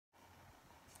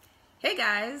Hey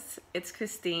guys, it's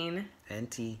Christine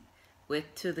and T.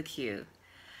 with To The Q.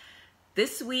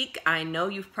 This week, I know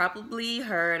you've probably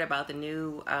heard about the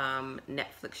new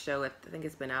Netflix show. I think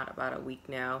it's been out about a week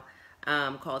now,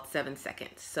 called 7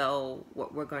 Seconds. So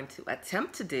what we're going to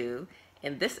attempt to do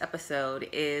in this episode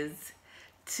is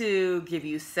to give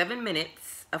you 7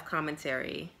 minutes of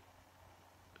commentary.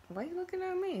 Why are you looking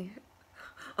at me?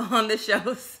 On the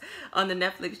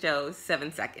Netflix show,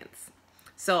 7 Seconds.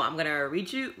 So I'm going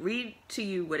to read to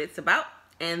you what it's about,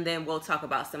 and then we'll talk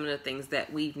about some of the things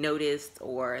that we've noticed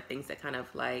or things that kind of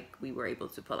like we were able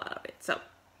to pull out of it. So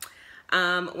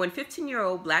when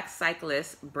 15-year-old black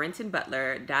cyclist Brenton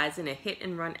Butler dies in a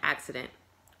hit-and-run accident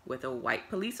with a white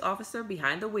police officer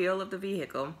behind the wheel of the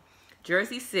vehicle,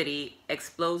 Jersey City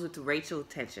explodes with racial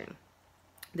tension.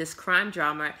 This crime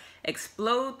drama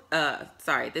explores the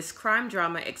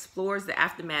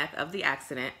aftermath of the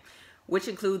accident, which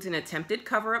includes an attempted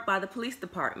cover-up by the police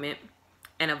department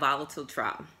and a volatile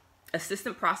trial.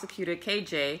 Assistant Prosecutor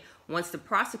KJ wants to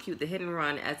prosecute the hit and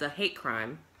run as a hate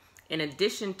crime, in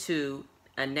addition to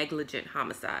a negligent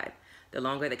homicide. The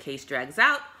longer the case drags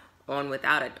out, on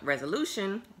without a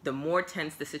resolution, the more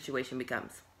tense the situation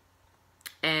becomes.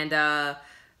 And the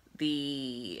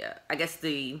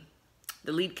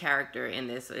lead character in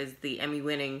this is the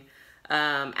Emmy-winning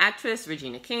actress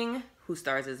Regina King, who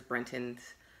stars as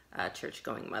Brenton's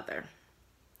church-going mother,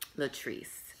 Latrice.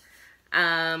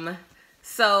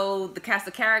 So the cast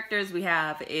of characters we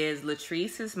have is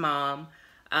Latrice, his mom,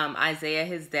 Isaiah,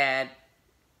 his dad,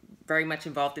 very much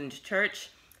involved in the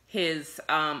church. His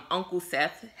uncle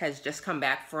Seth has just come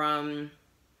back from,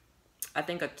 I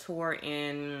think, a tour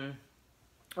in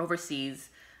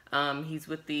overseas. He's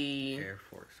with the Air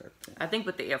Force, I think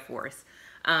with the Air Force.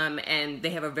 And they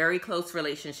have a very close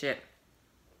relationship.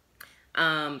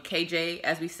 KJ,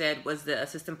 as we said, was the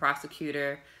assistant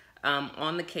prosecutor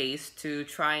on the case to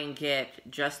try and get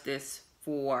justice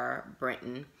for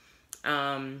Brenton.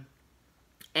 And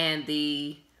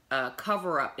the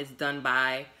cover-up is done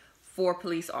by 4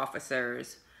 police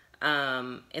officers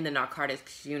in the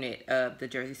narcotics unit of the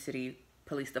Jersey City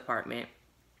Police Department.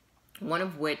 One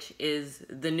of which is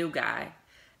the new guy,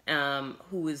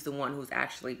 who is the one who's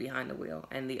actually behind the wheel.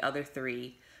 And the other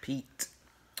 3...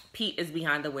 Pete is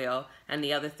behind the wheel, and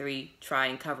the other 3 try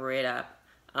and cover it up.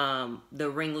 The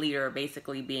ringleader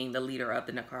basically being the leader of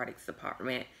the narcotics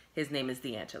department. His name is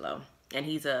D'Angelo, and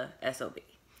he's a SOB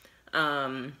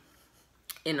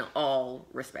in all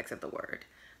respects of the word.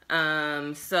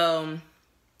 So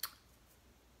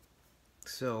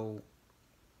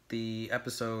the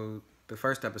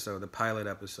first episode, the pilot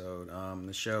episode,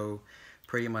 the show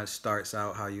pretty much starts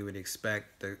out how you would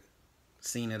expect: the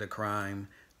scene of the crime,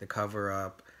 the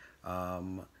cover-up.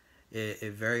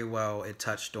 It very well, it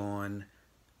touched on,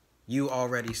 you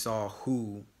already saw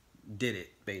who did it,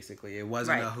 basically. It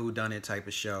wasn't a whodunit type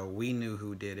of show. We knew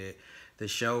who did it. The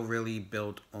show really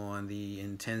built on the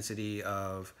intensity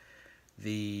of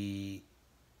the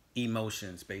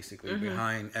emotions, basically,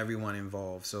 behind everyone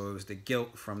involved. So it was the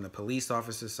guilt from the police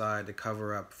officer side, the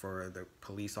cover up for the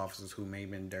police officers who may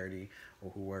have been dirty or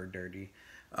who were dirty.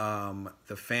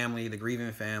 The family, the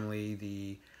grieving family,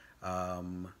 the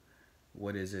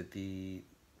the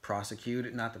prosecutor,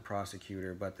 not the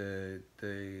prosecutor, but the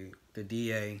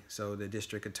DA, so the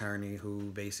district attorney,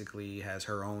 who basically has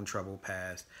her own troubled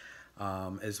past,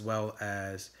 as well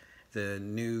as the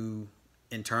new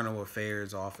internal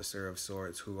affairs officer of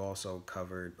sorts, who also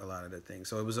covered a lot of the things.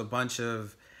 So it was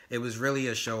it was really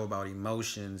a show about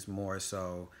emotions more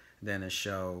so than a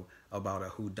show about a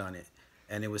whodunit.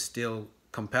 And it was still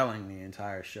compelling the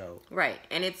entire show. Right.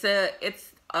 And it's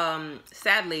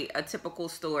sadly a typical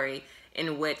story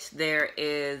in which there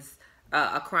is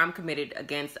a crime committed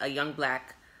against a young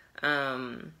black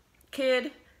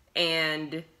kid,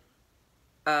 and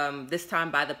this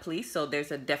time by the police, so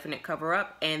there's a definite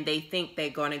cover-up, and they think they're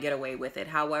going to get away with it.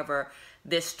 However,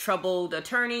 this troubled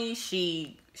attorney,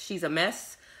 she's a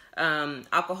mess,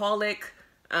 alcoholic,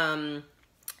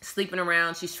 sleeping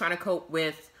around. She's trying to cope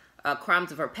with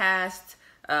crimes of her past.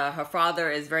 Her father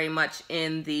is very much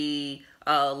in the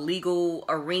legal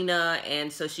arena,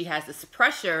 and so she has this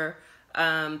pressure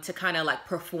to kind of like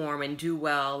perform and do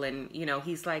well. And, you know,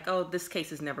 he's like, oh, this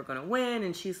case is never going to win.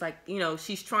 And she's like, you know,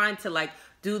 she's trying to like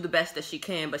do the best that she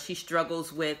can, but she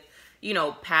struggles with, you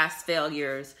know, past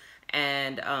failures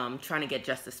and trying to get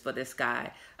justice for this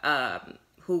guy,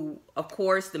 who, of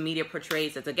course, the media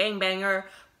portrays as a gangbanger,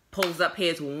 pulls up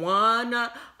his one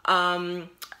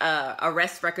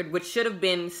arrest record, which should have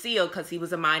been sealed because he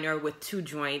was a minor with 2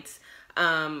 joints,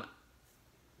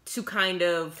 to kind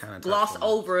of gloss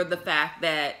over the fact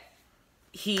that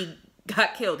he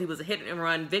got killed. He was a hit and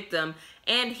run victim,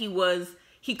 and he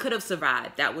could have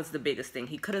survived. That was the biggest thing.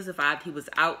 He could have survived. He was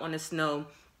out on the snow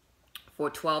for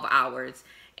 12 hours.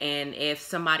 And if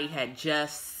somebody had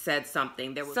just said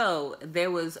something, there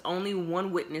was only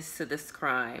one witness to this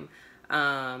crime,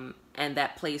 and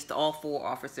that placed all 4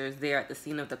 officers there at the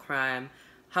scene of the crime.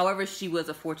 However, she was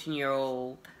a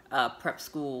 14-year-old prep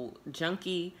school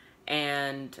junkie,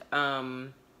 and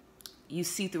you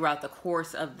see throughout the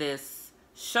course of this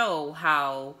show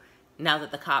how, now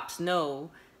that the cops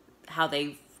know, how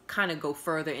they kind of go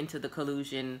further into the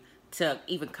collusion to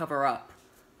even cover up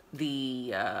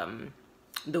the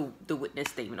witness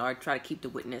statement, or try to keep the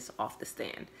witness off the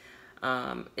stand.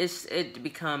 It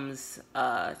becomes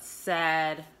a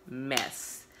sad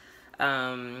mess.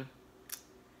 What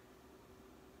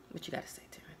you got to say,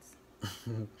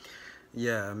 Terrence?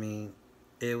 Yeah, I mean,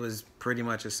 it was pretty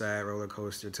much a sad roller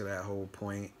coaster to that whole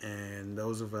point, and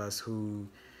those of us who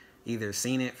either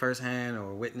seen it firsthand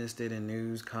or witnessed it in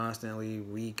news constantly,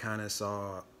 we kind of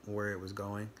saw where it was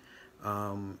going.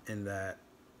 In that,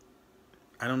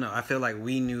 I don't know, I feel like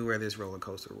we knew where this roller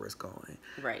coaster was going.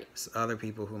 Right. So other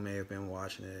people who may have been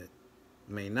watching it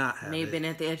may not have. May have been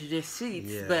at the edge of their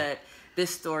seats, yeah. But this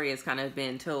story has kind of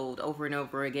been told over and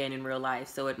over again in real life.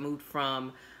 So it moved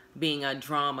from being a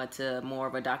drama to more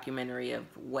of a documentary of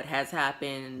what has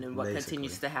happened and what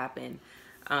continues to happen.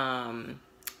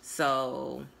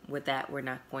 So with that, we're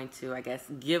not going to, I guess,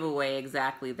 give away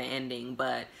exactly the ending,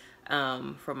 but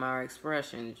from our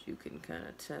expressions, you can kind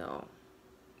of tell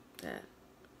that,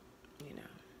 you know.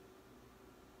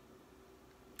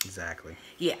 Exactly.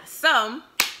 Yeah, so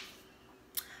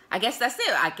I guess that's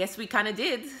it. I guess we kind of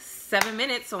did 7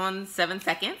 minutes on 7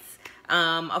 seconds.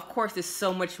 Of course, there's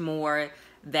so much more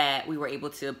that we were able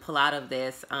to pull out of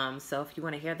this. So if you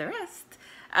want to hear the rest,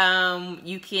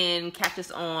 you can catch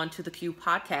us on To The Q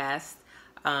podcast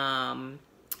on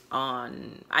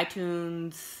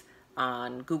iTunes,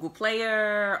 on Google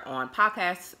Player, on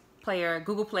Podcast Player,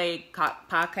 Google Play,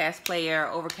 Podcast Player,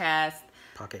 Overcast,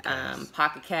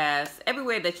 Pocket Cast,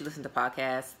 everywhere that you listen to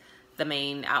podcasts. The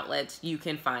main outlets, you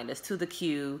can find us, To The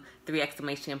Q, 3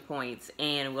 exclamation points,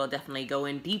 and we'll definitely go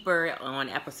in deeper on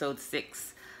episode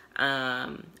 6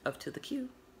 of To The Q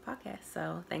podcast.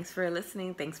 So thanks for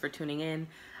listening. Thanks for tuning in.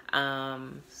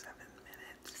 7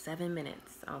 minutes. 7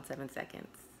 minutes on 7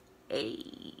 seconds.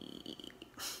 Hey.